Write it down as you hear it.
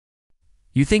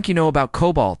You think you know about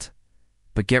cobalt,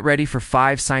 but get ready for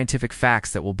 5 scientific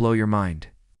facts that will blow your mind.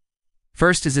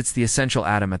 First is it's the essential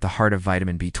atom at the heart of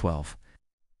vitamin B12.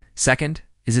 Second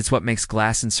is it's what makes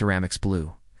glass and ceramics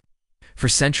blue. For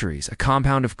centuries, a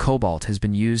compound of cobalt has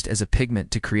been used as a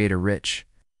pigment to create a rich,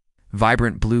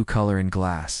 vibrant blue color in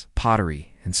glass,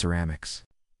 pottery, and ceramics.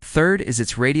 Third is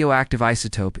its radioactive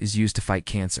isotope is used to fight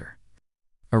cancer.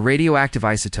 A radioactive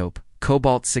isotope,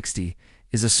 cobalt-60,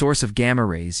 is a source of gamma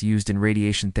rays used in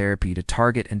radiation therapy to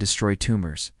target and destroy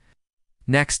tumors.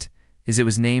 Next is it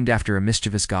was named after a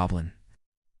mischievous goblin.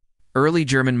 Early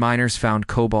German miners found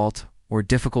cobalt, or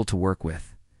difficult to work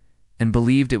with, and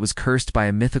believed it was cursed by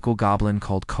a mythical goblin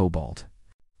called Cobalt.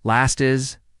 Last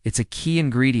is, it's a key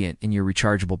ingredient in your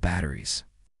rechargeable batteries.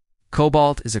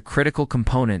 Cobalt is a critical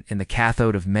component in the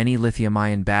cathode of many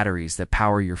lithium-ion batteries that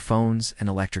power your phones and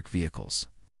electric vehicles.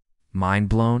 Mind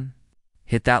blown?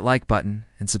 Hit that like button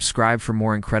and subscribe for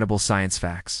more incredible science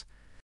facts.